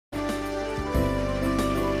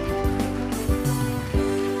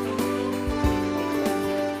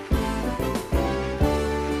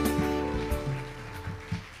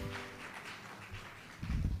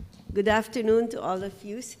Good afternoon to all of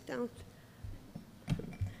you. Sit down.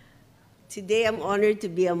 Today I'm honored to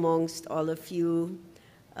be amongst all of you,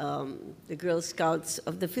 the Girl Scouts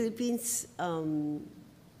of the Philippines.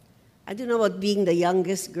 I don't know about being the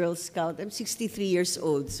youngest Girl Scout. I'm 63 years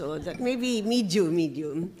old, so that may be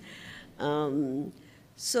medium.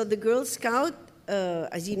 So the Girl Scout,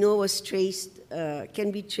 as you know, was can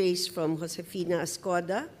be traced from Josefina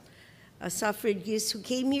Ascoda, a suffragist who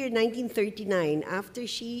came here in 1939 after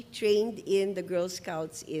she trained in the Girl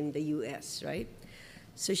Scouts in the US, right?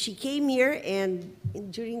 So she came here, and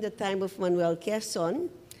during the time of Manuel Quezon,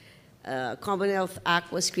 Commonwealth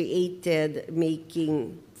Act was created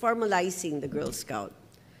formalizing the Girl Scout.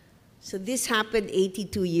 So this happened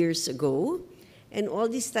 82 years ago, and all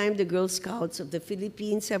this time the Girl Scouts of the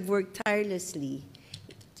Philippines have worked tirelessly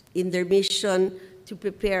in their mission to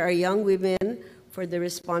prepare our young women for the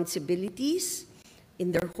responsibilities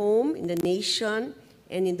in their home, in the nation,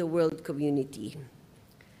 and in the world community.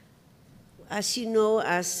 As you know,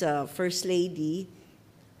 as First Lady,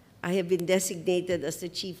 I have been designated as the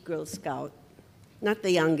Chief Girl Scout. Not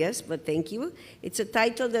the youngest, but thank you. It's a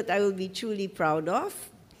title that I will be truly proud of,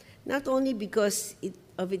 not only because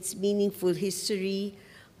of its meaningful history,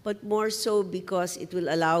 but more so because it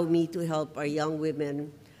will allow me to help our young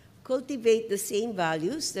women cultivate the same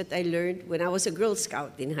values that I learned when I was a Girl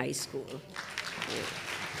Scout in high school.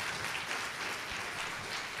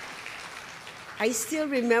 I still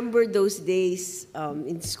remember those days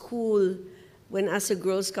in school when, as a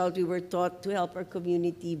Girl Scout, we were taught to help our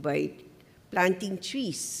community by planting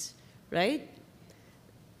trees, right?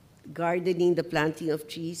 Gardening, the planting of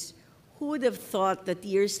trees. Who would have thought that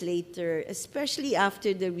years later, especially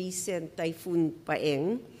after the recent Typhoon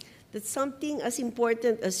Paeng, that something as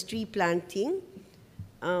important as tree planting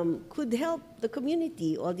could help the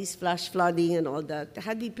community, all this flash flooding and all that.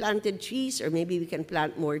 Had we planted trees, or maybe we can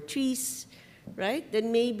plant more trees, right?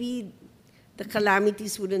 Then maybe the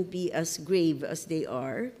calamities wouldn't be as grave as they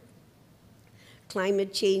are.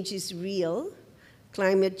 Climate change is real.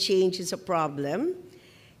 Climate change is a problem.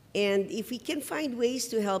 And if we can find ways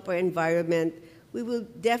to help our environment, we will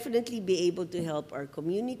definitely be able to help our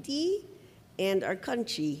community and our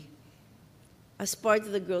country. As part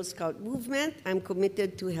of the Girl Scout movement, I'm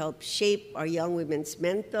committed to help shape our young women's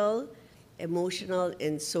mental, emotional,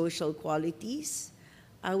 and social qualities.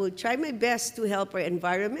 I will try my best to help our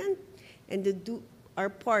environment and to do our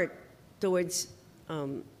part towards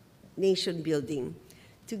nation building.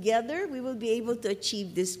 Together, we will be able to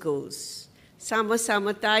achieve these goals.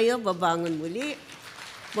 Sama-sama tayo, babangon muli.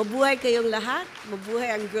 Mabuhay kayong lahat. Mabuhay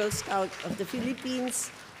ang Girl Scout of the Philippines.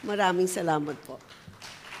 Maraming salamat po.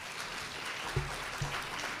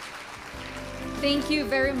 Thank you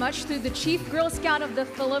very much to the Chief Girl Scout of the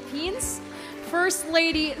Philippines, First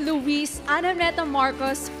Lady Luis Anamneta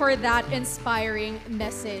Marcos, for that inspiring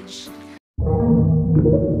message.